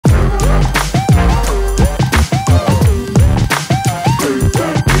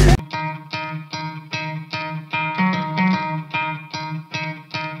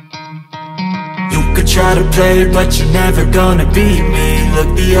try to play, but you're never gonna beat me.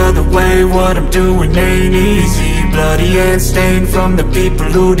 Look the other way, what I'm doing ain't easy. Bloody hands stained from the people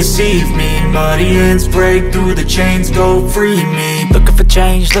who deceive me. Muddy hands break through the chains, go free me. Looking for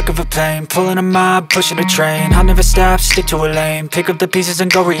change, looking for pain, pulling a mob, pushing a train. I'll never stop, stick to a lane, pick up the pieces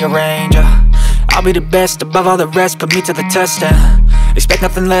and go rearrange. I'll be the best above all the rest, put me to the test and expect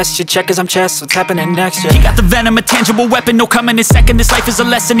nothing less, your check is I'm chess, what's happening next, yeah. He got the venom, a tangible weapon, no coming in second. This life is a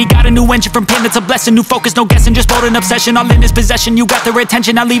lesson, he got a new engine from pain, it's a blessing. New focus, no guessing, just bold and obsession. All in his possession, you got their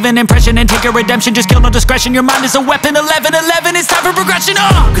attention. I'll leave an impression and take your redemption. Just kill, no discretion, your mind is a weapon. 11-11, it's time for progression,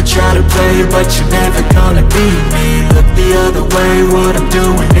 You could try to play, but you're never gonna beat me. Look the other way, what I'm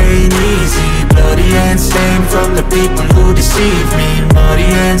doing ain't easy. Bloody hands stained from the people who deceive me. Muddy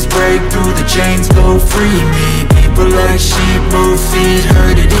hands break through the chains, go free me. People like sheep move feet,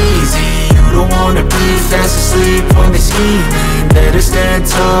 hurt it easy. You don't wanna be fast asleep when they scheming. Better stand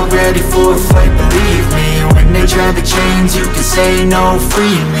tall, ready for a fight, believe me. When they try the chains, you can say no,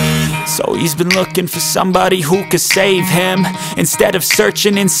 free me. So he's been looking for somebody who could save him, instead of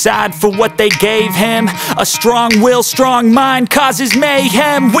searching inside for what they gave him. A strong will, strong mind causes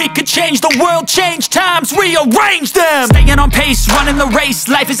mayhem. We could change the world, change times, rearrange them. Staying on pace, running the race.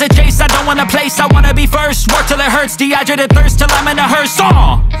 Life is a chase, I don't want a place, I wanna be first. Work till it hurts, dehydrated thirst till I'm in a hearse.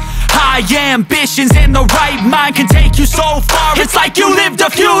 High ambitions and the right mind can take you so far. It's like you lived a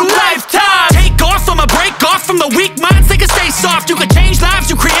few lifetimes. Take off, I'ma break off from the weak minds. They can stay soft, you can change lives,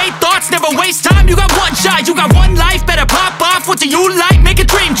 you create thoughts. Never waste time, you got one shot, you got one life. Better pop off, what do you like? Make a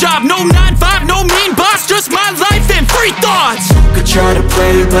dream job, no 9-5, no mean boss. Just my life and free thoughts. You could try to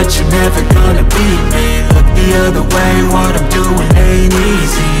play, but you're never gonna beat me. Look the other way, what I'm doing ain't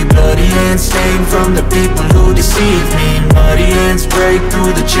easy. Bloody hands stained from the people who deceive me. Muddy hands break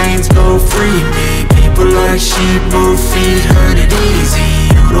through the chains, go free me. People like sheep move feet, hurt it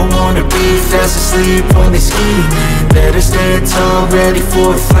easy. You don't wanna be fast asleep when they scheming. Better stand tall, ready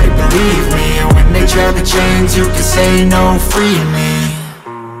for a fight, believe me. When they try the chains, you can say no, free me.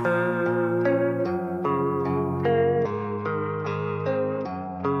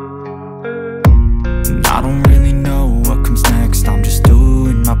 I don't really know what comes next, I'm just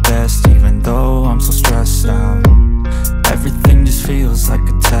doing my best, even though I'm so stressed out. Everything just feels like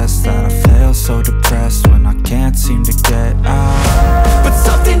a test that I fail, so depressed when I can't seem to get out. But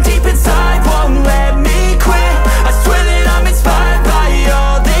something deep inside won't let me quit. I swear that I'm inspired by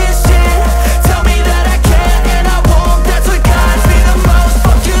all this shit. Tell me that I can and I won't, that's what guides me the most.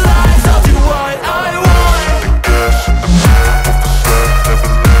 Fuck your lies, I'll do what I want. The gas in the back of the set, never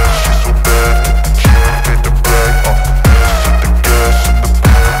leaves, she's so bad. She made the brag, the gas in the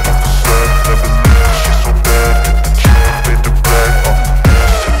back of the set, never leaves, she's so bad. She made the brag, the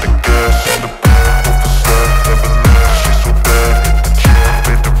gas in the back of the set, never leaves, she's so bad.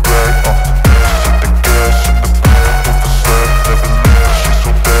 She made the brag, the gas in the back of the set, never leaves, she's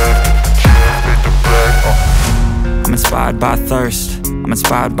so bad. She made the brag, I'm inspired by thirst, I'm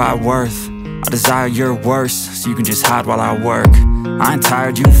inspired by worth. I desire your worst, so you can just hide while I work. I ain't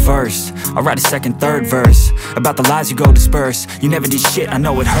tired, you first. I'll write a second, third verse about the lies you go disperse. You never did shit, I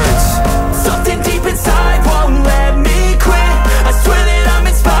know it hurts. Something deep inside won't let me